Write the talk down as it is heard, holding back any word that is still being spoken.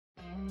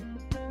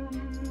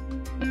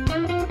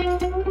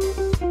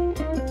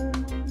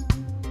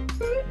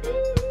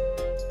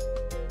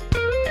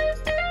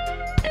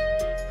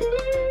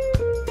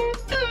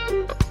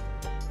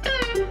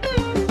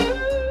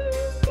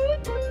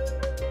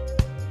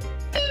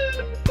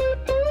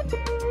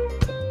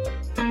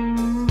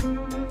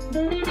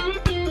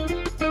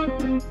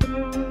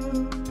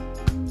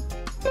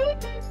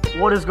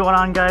What is going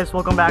on, guys?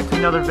 Welcome back to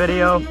another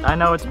video. I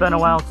know it's been a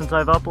while since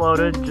I've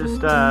uploaded. Just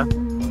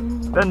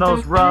been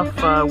those rough,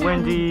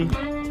 windy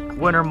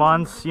winter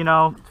months. You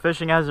know,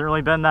 fishing hasn't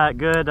really been that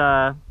good.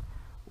 A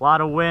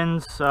lot of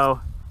winds, so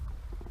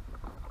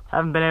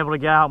haven't been able to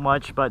get out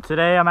much. But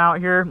today I'm out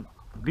here.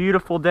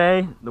 Beautiful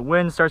day. The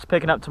wind starts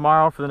picking up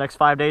tomorrow for the next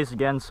 5 days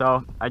again,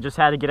 so I just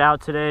had to get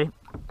out today.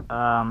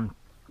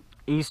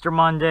 Easter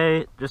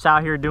Monday, just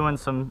out here doing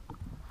some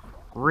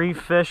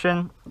reef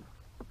fishing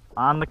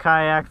on the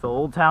kayak, the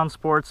Old Town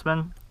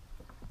Sportsman,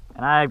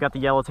 and I've got the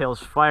yellowtails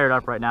fired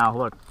up right now.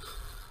 Look,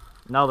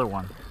 another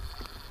one.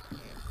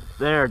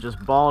 They're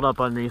just balled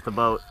up underneath the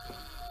boat.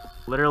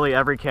 Literally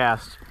every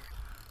cast.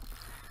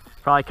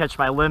 Probably catch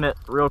my limit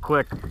real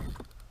quick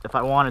if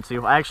I wanted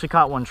to. I actually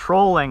caught one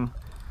trolling,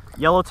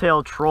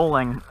 yellowtail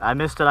trolling. I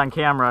missed it on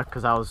camera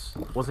because I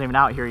wasn't even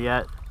out here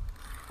yet.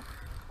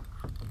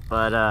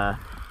 But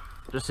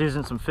just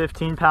using some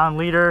 15-pound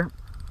leader,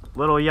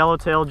 little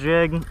yellowtail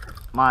jig,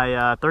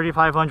 my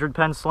 3500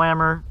 pen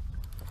slammer,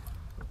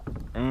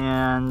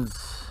 and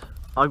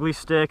ugly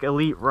stick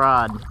elite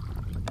rod.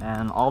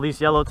 And all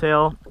these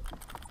yellowtail,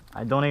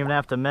 I don't even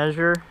have to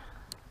measure.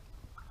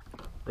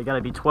 They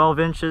gotta be 12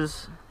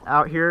 inches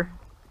out here.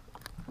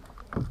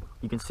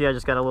 You can see I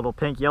just got a little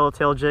pink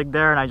yellowtail jig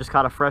there, and I just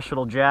caught a fresh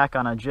little jack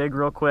on a jig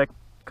real quick,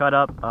 cut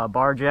up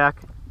bar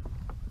jack.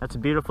 That's a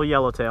beautiful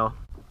yellowtail.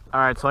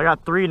 All right, so I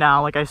got three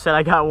now. Like I said,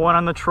 I got one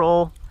on the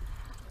troll.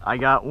 I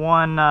got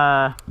one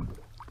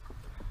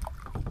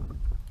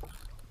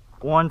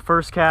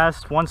first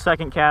cast, one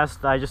second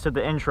cast. I just did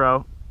the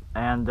intro,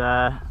 and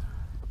I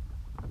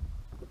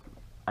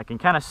can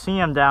kind of see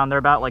them down there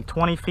about like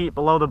 20 feet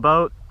below the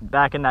boat,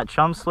 back in that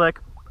chum slick.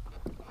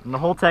 And the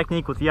whole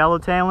technique with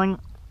yellowtailing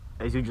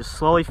is you just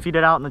slowly feed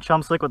it out in the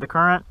chum slick with the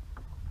current,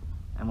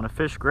 and when a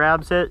fish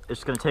grabs it, it's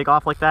just going to take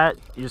off like that.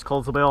 You just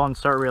close the bill and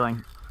start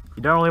reeling.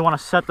 You don't really want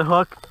to set the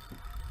hook.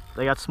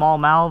 They got small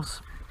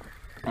mouths,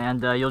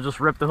 and you'll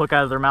just rip the hook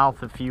out of their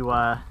mouth if you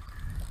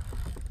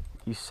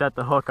set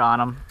the hook on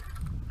them.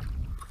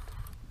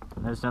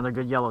 And there's another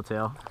good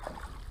yellowtail.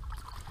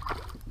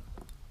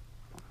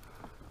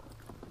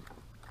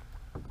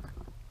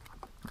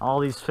 All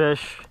these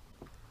fish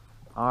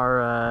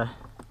are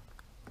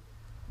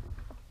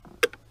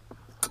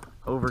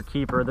over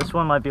keeper. This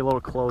one might be a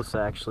little close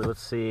actually.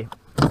 Let's see.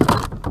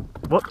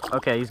 Whoop.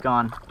 Okay, he's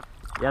gone.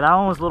 Yeah, that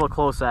one was a little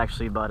close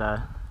actually,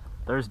 but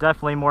there's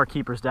definitely more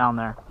keepers down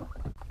there.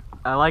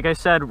 Like I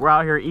said, we're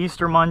out here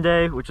Easter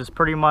Monday, which is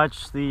pretty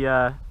much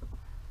the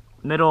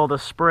middle of the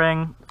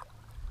spring.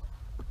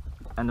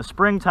 And the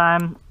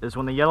springtime is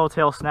when the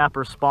yellowtail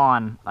snappers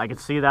spawn. I could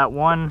see that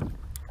one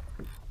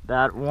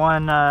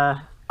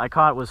I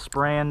caught was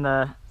spraying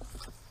the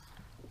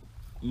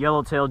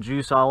yellowtail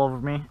juice all over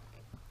me.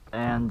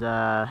 And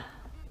that's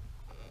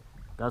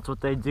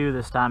what they do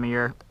this time of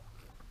year.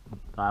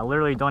 I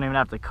literally don't even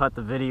have to cut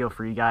the video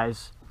for you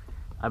guys.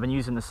 I've been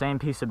using the same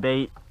piece of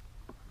bait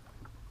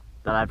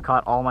that I've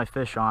caught all my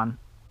fish on.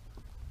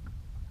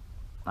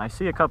 I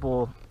see a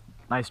couple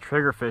nice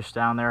trigger fish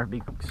down there. It'd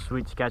be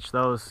sweet to catch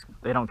those.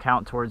 They don't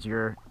count towards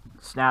your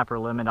snapper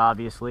limit,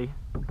 obviously,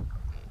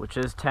 which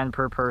is 10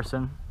 per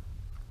person.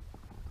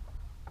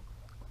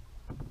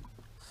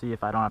 See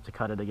if I don't have to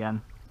cut it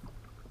again.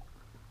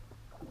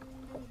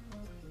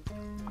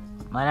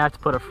 Might have to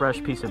put a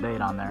fresh piece of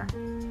bait on there.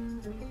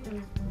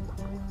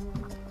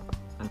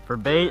 And for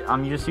bait,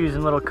 I'm just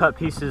using little cut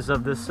pieces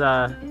of this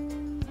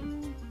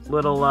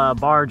little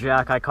bar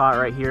jack I caught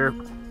right here,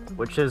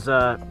 which is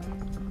a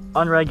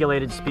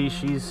unregulated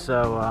species,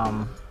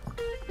 so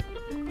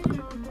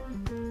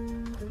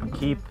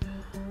keep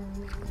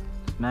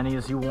as many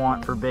as you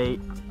want for bait.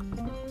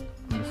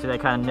 You can see I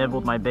kind of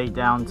nibbled my bait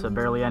down to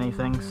barely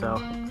anything, so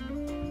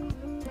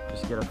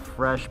just get a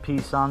fresh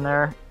piece on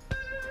there.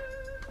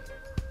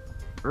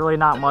 Really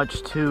not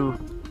much to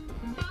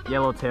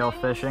yellowtail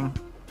fishing.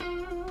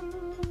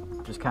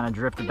 Just kind of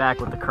drift it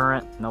back with the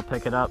current and they'll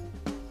pick it up.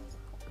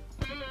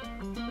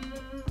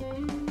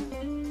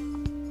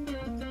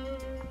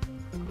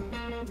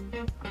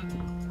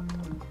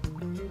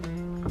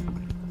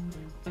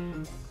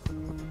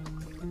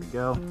 There we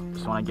go.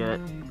 Just want to get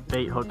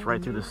bait hooked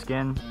right through the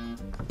skin.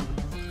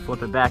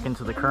 Flip it back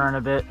into the current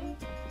a bit.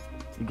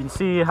 You can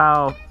see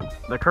how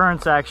the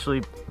current's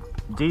actually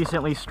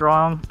decently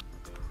strong.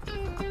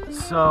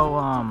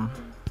 So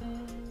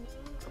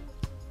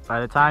by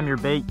the time your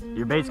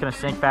bait's gonna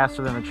sink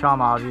faster than the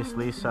chum,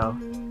 obviously, so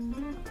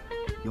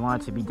you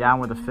want it to be down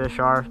where the fish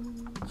are.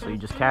 So you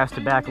just cast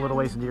it back a little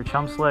ways into your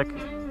chum slick.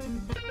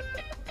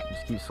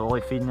 Just keep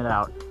slowly feeding it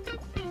out.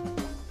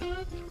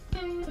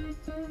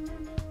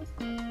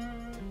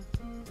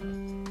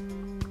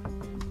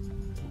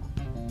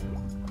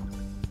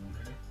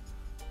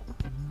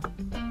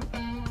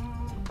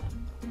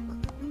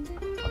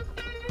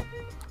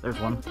 There's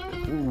one.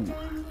 Ooh.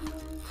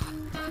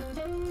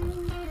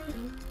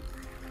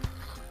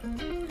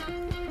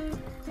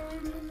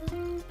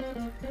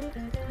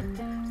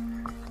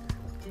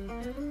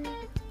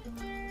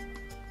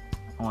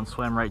 One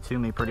swam right to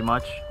me pretty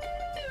much.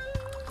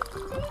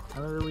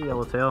 Another little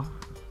yellowtail.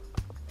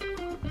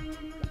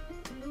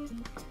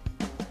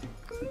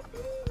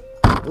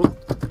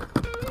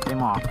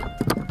 them off.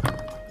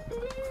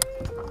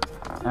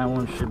 That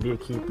one should be a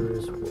keeper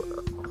as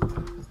well.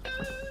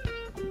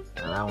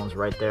 That one's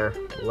right there.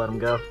 We'll let him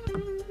go.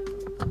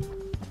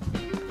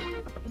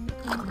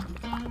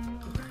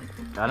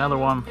 Got another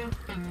one.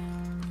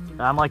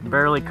 I'm like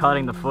barely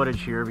cutting the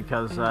footage here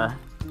because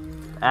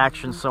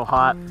action's so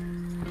hot.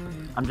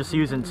 I'm just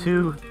using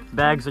 2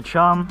 bags of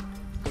chum.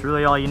 It's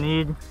really all you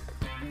need.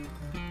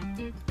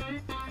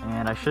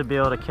 And I should be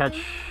able to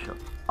catch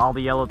all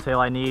the yellowtail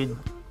I need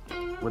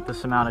with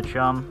this amount of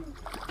chum.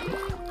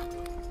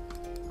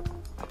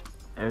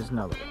 There's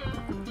another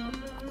one.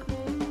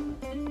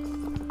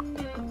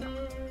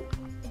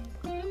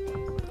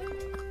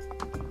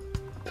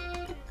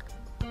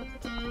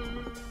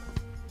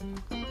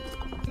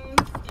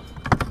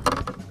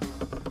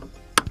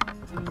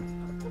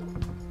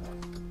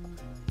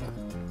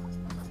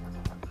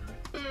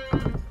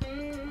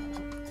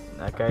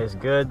 That guy is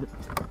good.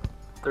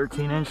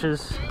 13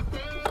 inches.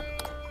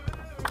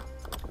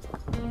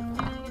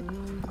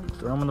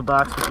 Throw him in the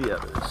box with the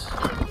others.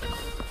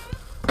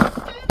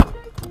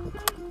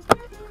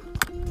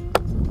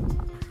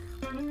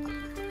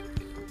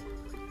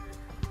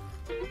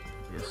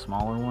 Be a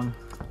smaller one.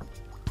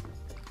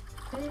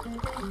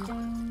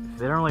 If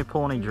they don't really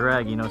pull any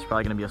drag, you know it's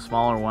probably going to be a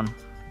smaller one.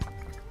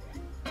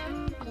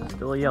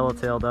 Still a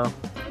yellowtail though.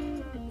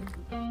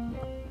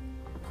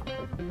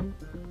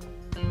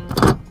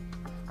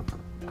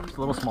 Just a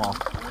little small.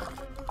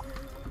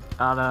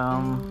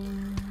 Got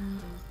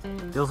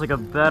feels like a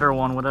better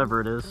one,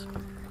 whatever it is.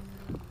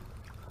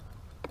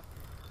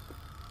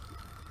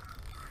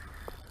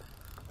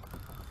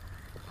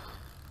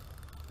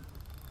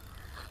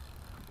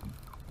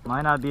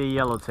 Might not be a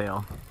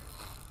yellowtail.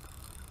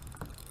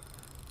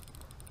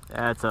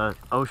 That's a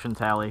ocean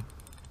tally.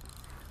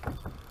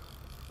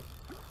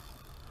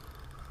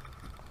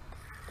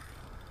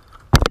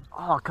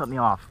 Oh, it cut me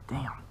off.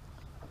 Damn.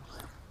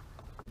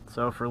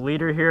 So for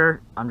leader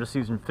here, I'm just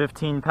using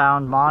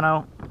 15-pound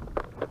mono.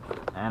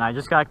 And I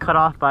just got cut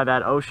off by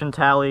that ocean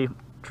tally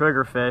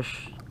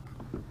triggerfish.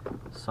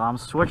 So I'm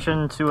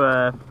switching to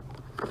a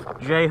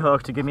J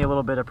hook to give me a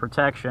little bit of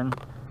protection.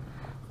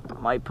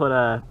 Might put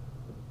a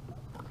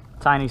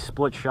tiny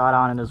split shot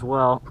on it as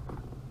well.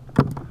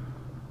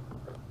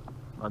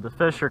 But the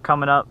fish are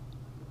coming up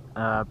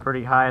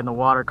pretty high in the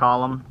water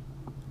column.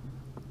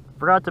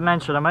 Forgot to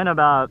mention, I'm in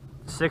about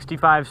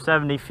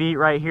 65-70 feet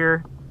right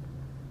here.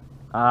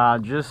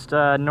 Just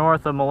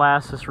north of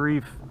Molasses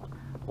Reef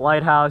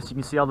lighthouse. You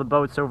can see all the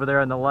boats over there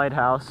in the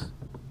lighthouse.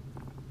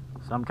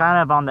 So I'm kind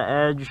of on the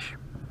edge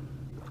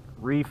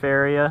reef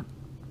area.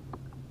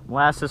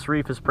 Molasses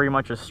Reef is pretty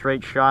much a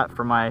straight shot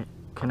from my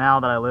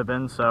canal that I live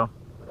in, so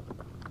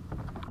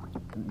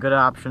good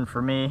option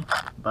for me.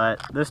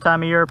 But this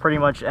time of year, pretty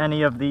much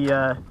any of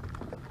the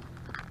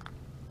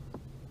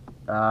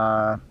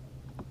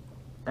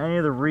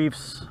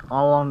reefs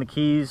all along the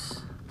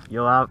Keys,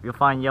 you'll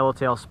find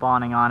yellowtail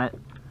spawning on it.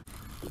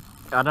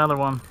 Got another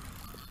one.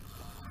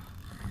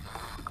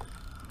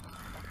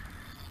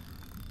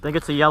 I think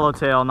it's a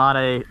yellowtail, not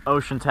a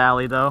ocean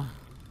tally though.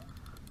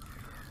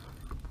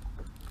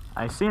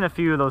 I've seen a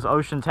few of those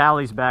ocean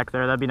tallies back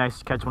there. That'd be nice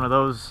to catch one of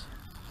those.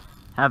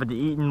 Haven't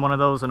eaten one of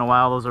those in a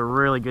while. Those are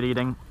really good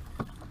eating.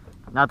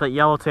 Not that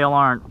yellowtail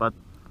aren't, but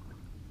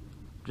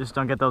just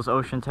don't get those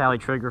ocean tally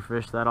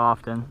triggerfish that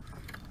often.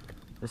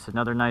 This is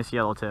another nice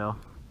yellowtail.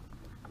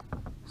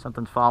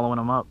 Something's following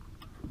them up.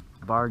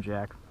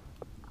 Barjack.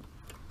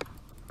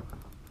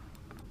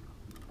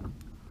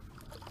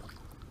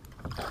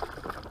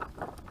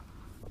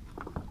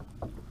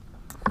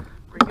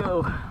 There we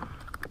go.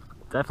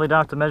 Definitely don't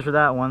have to measure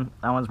that one.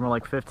 That one's more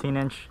like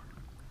 15-inch.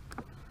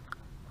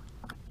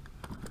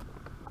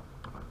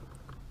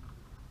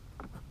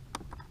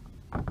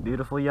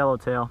 Beautiful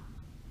yellowtail.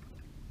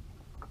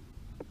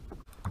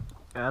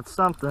 Got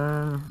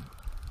something.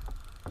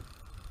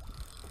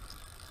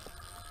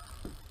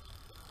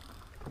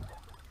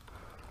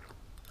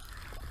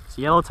 It's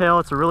a yellowtail.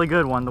 It's a really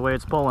good one, the way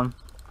it's pulling.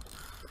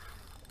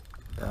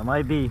 That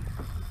might be.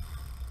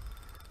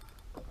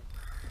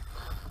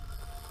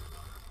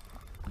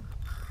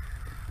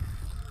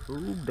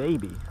 Ooh,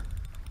 baby.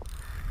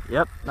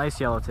 Yep, nice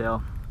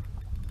yellowtail.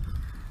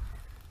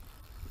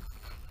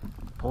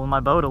 Pulling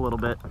my boat a little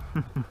bit.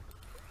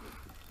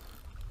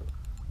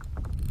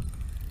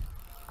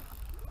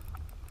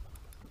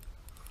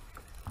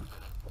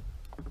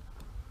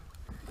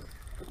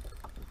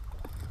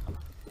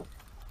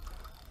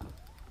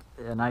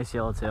 Yeah, nice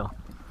yellowtail.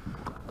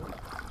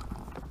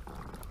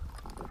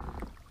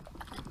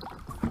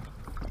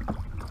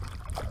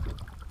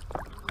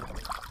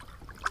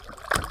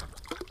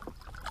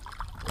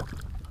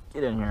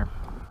 Get in here.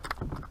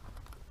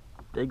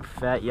 Big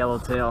fat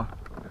yellowtail.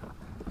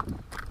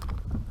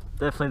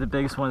 Definitely the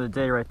biggest one of the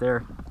day right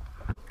there.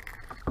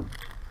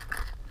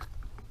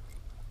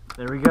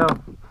 There we go.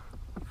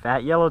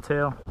 Fat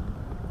yellowtail.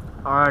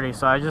 Alrighty,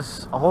 so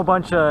a whole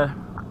bunch of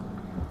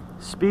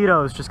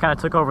Speedos just kind of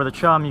took over the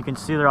chum. You can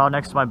see they're all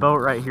next to my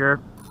boat right here.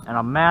 And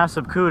a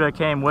massive Cuda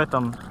came with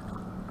them.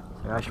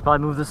 So I should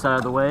probably move this out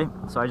of the way.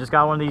 So I just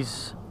got one of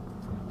these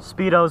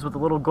Speedos with a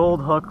little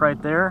gold hook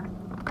right there.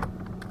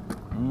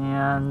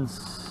 And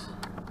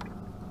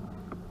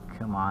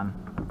come on.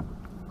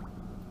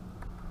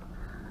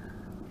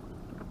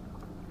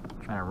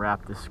 Trying to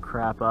wrap this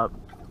crap up.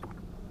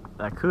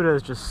 That Cuda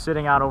is just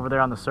sitting out over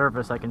there on the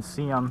surface. I can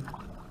see him.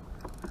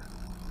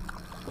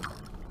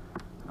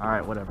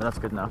 Alright, whatever, that's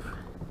good enough.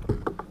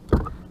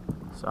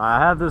 So I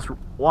have this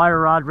wire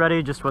rod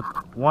ready just with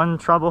one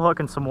treble hook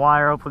and some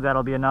wire. Hopefully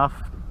that'll be enough.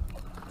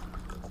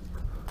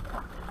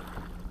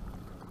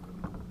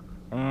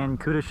 And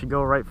Cuda should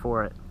go right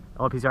for it.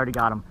 Oh, he's already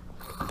got him.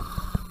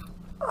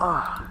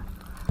 Oh,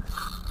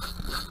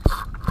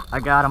 I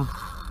got him.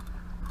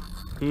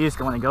 He's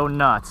going to go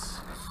nuts.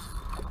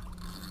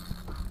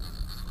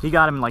 He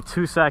got him in like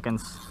 2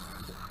 seconds.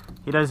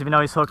 He doesn't even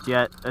know he's hooked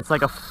yet. It's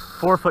like a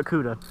 4-foot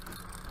Cuda.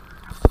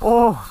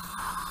 Oh,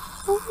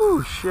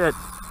 ooh, shit.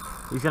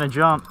 He's gonna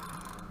jump.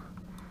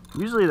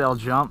 Usually they'll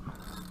jump.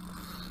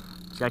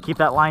 Just gotta keep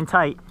that line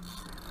tight.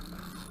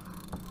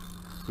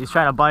 He's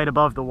trying to bite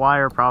above the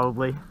wire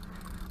probably.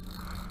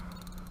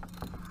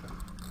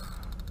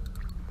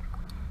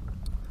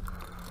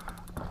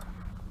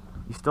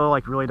 He still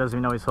like really doesn't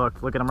even know he's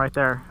hooked. Look at him right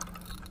there.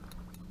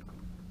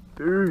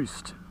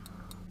 Boost.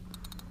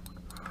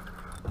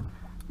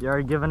 You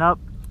already giving up,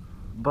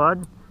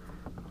 bud?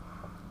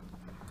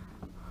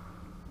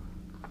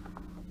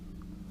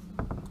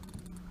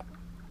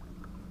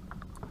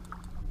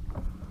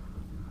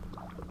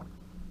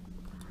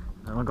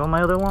 Then I'll go on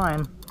my other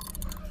line.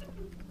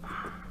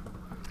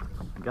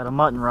 Got a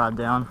mutton rod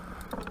down.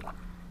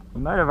 He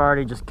might have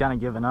already just kind of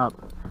given up.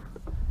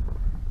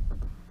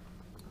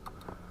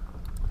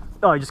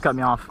 Oh, he just cut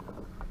me off.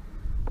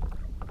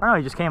 Oh no,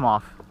 he just came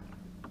off.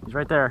 He's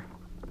right there.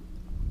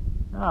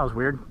 Oh, that was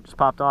weird. Just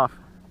popped off.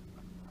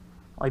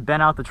 I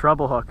bent out the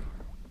treble hook.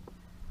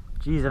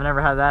 Jeez, I've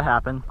never had that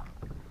happen.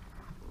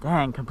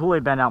 Dang, completely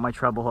bent out my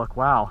treble hook.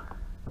 Wow.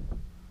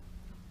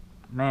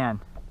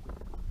 Man.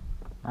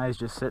 Now he's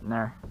just sitting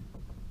there.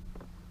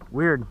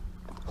 Weird.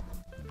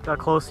 Look how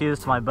close he is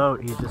to my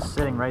boat. He's just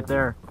sitting right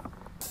there.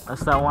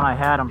 That's that one I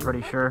had, I'm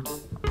pretty sure.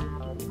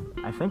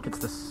 I think it's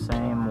the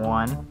same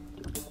one.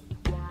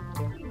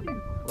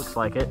 Looks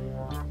like it.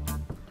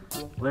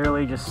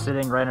 Literally just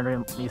sitting right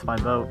underneath my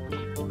boat.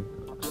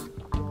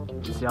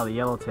 You can see all the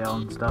yellowtail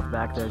and stuff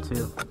back there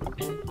too.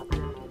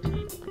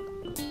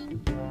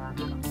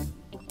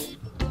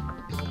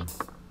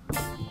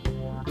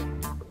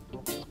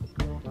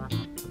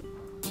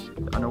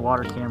 The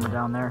underwater camera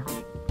down there.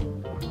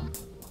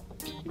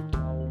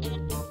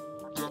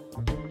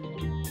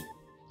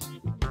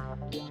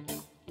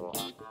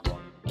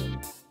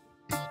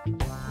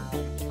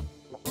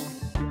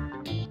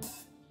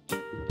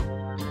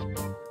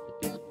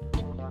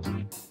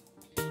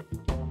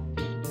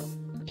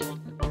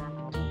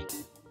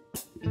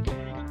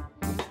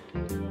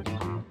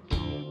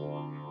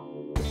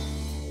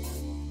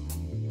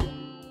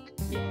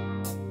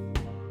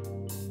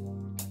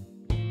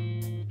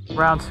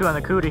 Round 2 on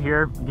the Cuda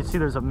here. You can see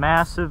there's a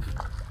massive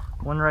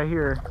one right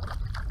here.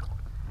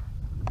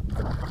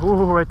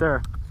 Ooh, right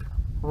there.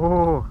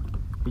 Ooh,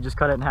 he just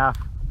cut it in half.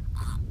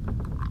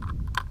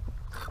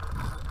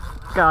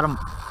 Got him.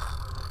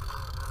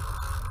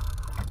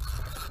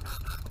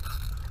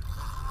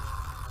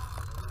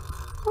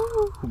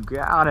 Ooh,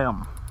 got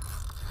him.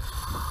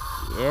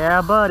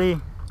 Yeah,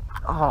 buddy.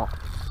 Oh,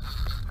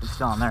 he's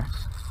still on there.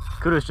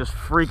 Cudas just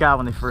freak out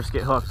when they first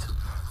get hooked.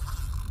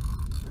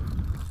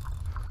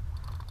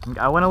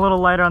 I went a little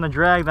lighter on the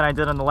drag than I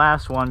did on the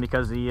last one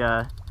because he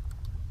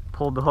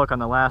pulled the hook on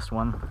the last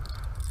one.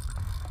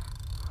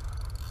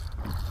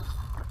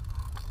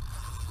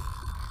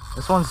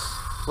 This one's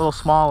a little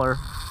smaller.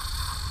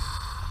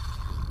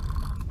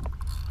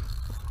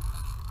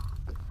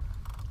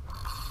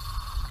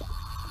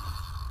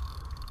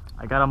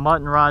 I got a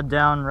mutton rod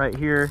down right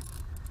here,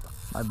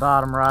 my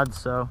bottom rod,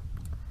 so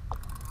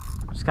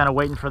just kind of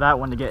waiting for that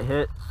one to get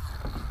hit.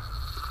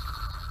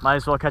 Might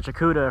as well catch a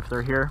Cuda if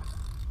they're here.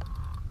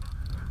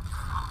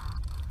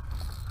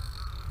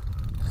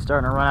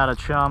 Starting to run out of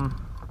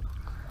chum.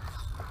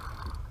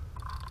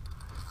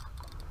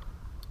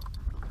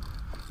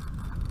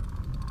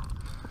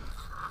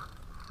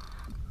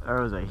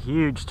 There was a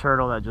huge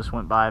turtle that just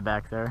went by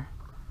back there.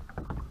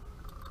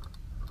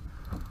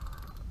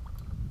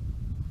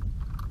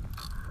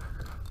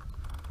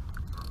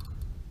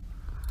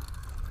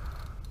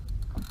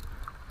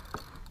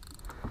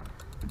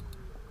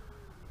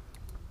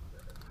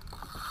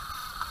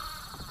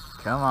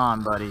 Come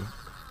on, buddy.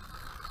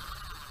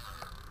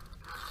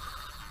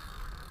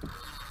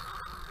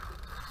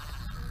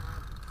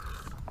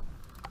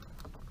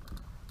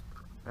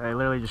 I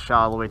literally just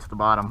shot all the way to the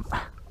bottom.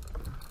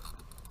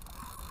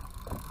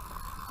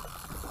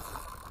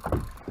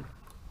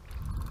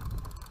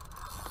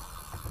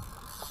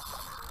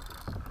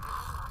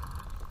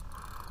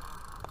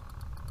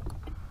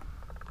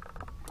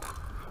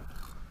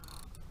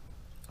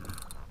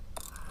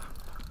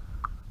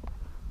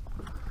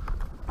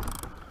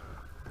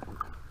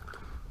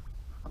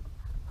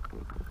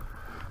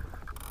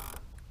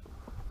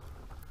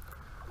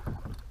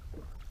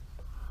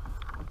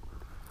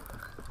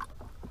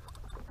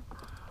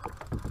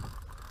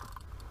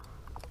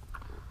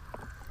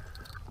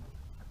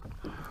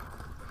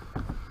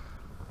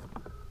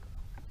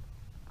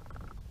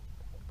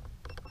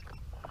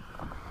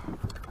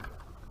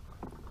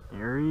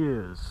 There he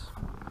is.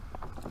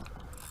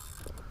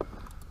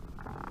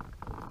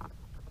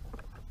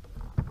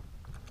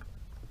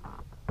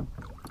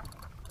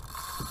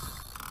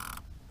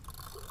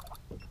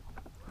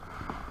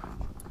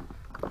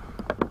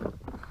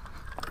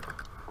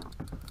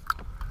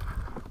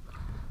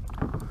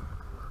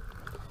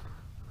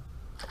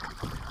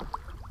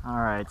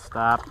 Alright,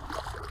 stop.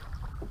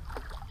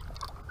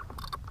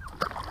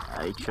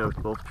 He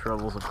choked both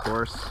trebles, of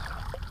course.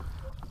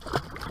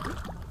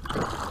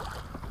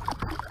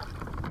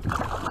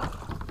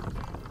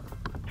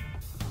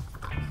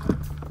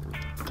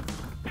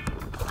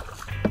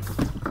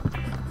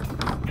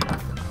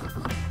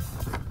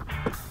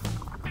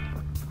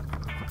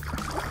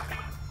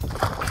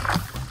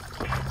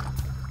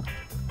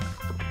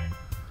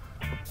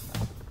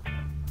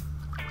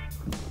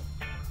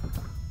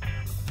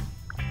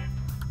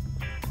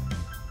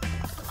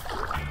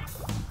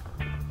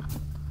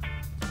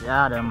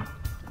 Got him.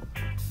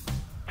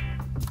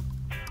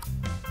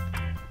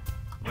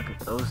 Look at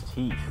those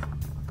teeth.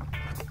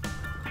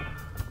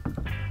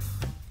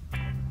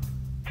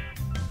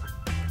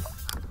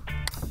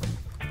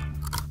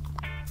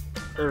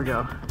 There we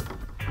go.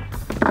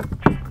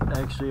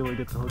 Actually, we'll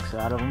get the hooks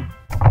out of them.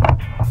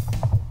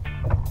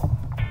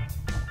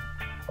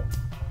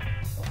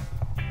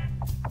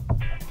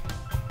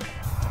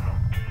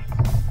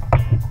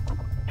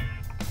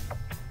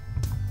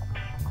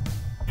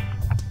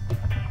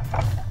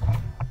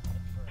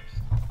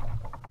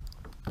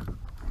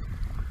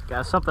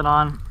 Got something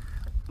on.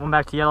 Went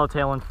back to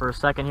yellowtailing for a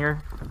second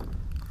here,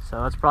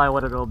 so that's probably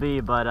what it'll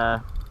be,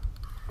 but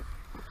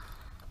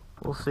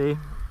we'll see.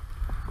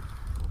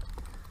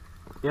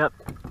 Yep,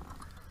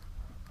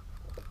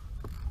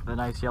 a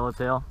nice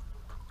yellowtail.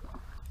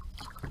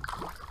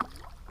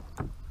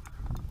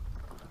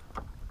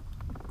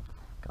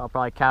 I'll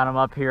probably count them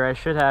up here.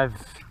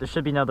 There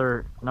should be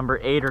another number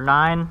 8 or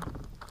 9,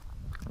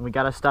 and we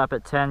got to stop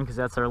at 10 because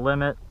that's our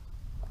limit.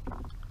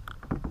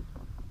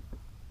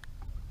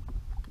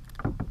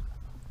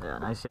 Yeah,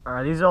 nice. All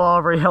right, these are all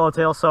over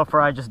yellowtail so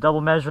far. I just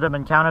double measured them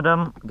and counted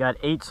them. Got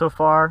 8 so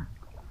far.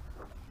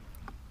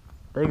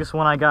 Biggest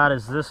one I got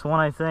is this one,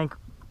 I think.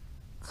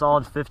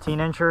 Solid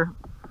 15-incher.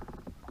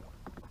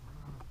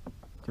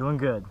 Doing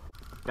good.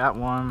 Got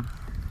one.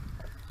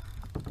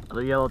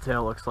 Another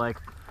yellowtail, looks like.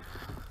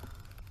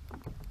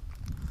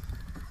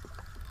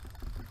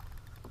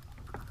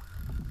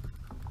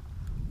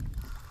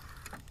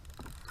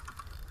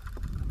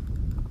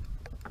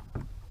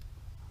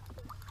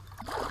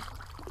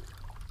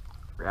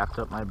 Wrapped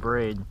up my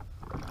braid.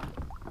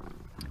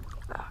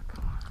 Ah,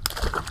 come on.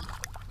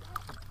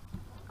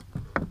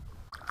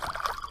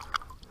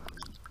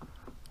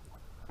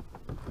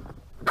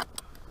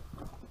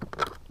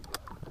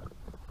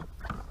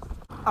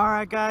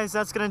 Alright guys,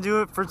 that's gonna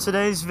do it for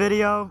today's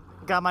video.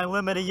 Got my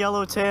limit of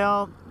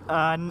yellowtail,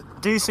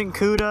 decent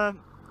Cuda,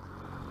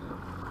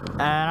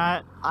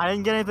 and I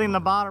didn't get anything in the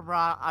bottom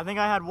rod. I think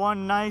I had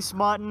one nice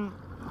mutton,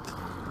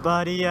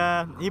 but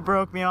he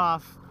broke me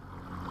off.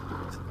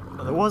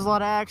 There was a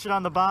lot of action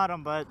on the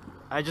bottom, but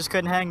I just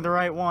couldn't hang the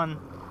right one.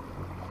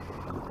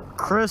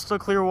 Crystal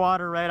clear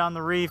water right on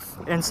the reef,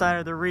 inside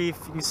of the reef.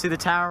 You can see the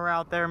tower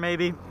out there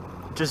maybe.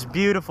 Just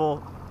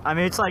beautiful. I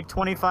mean, it's like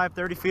 25,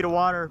 30 feet of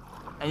water,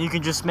 and you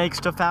can just make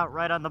stuff out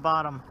right on the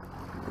bottom.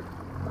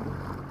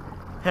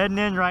 Heading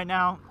in right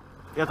now.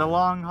 Got the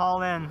long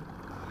haul in.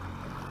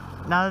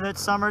 Now that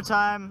it's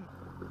summertime,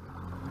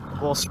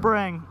 well,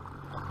 spring.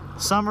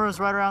 Summer is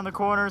right around the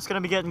corner. It's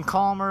gonna be getting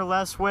calmer,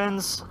 less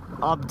winds.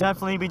 I'll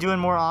definitely be doing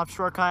more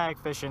offshore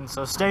kayak fishing,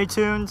 so stay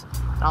tuned.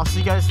 I'll see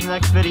you guys in the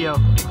next video.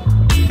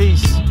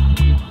 Peace.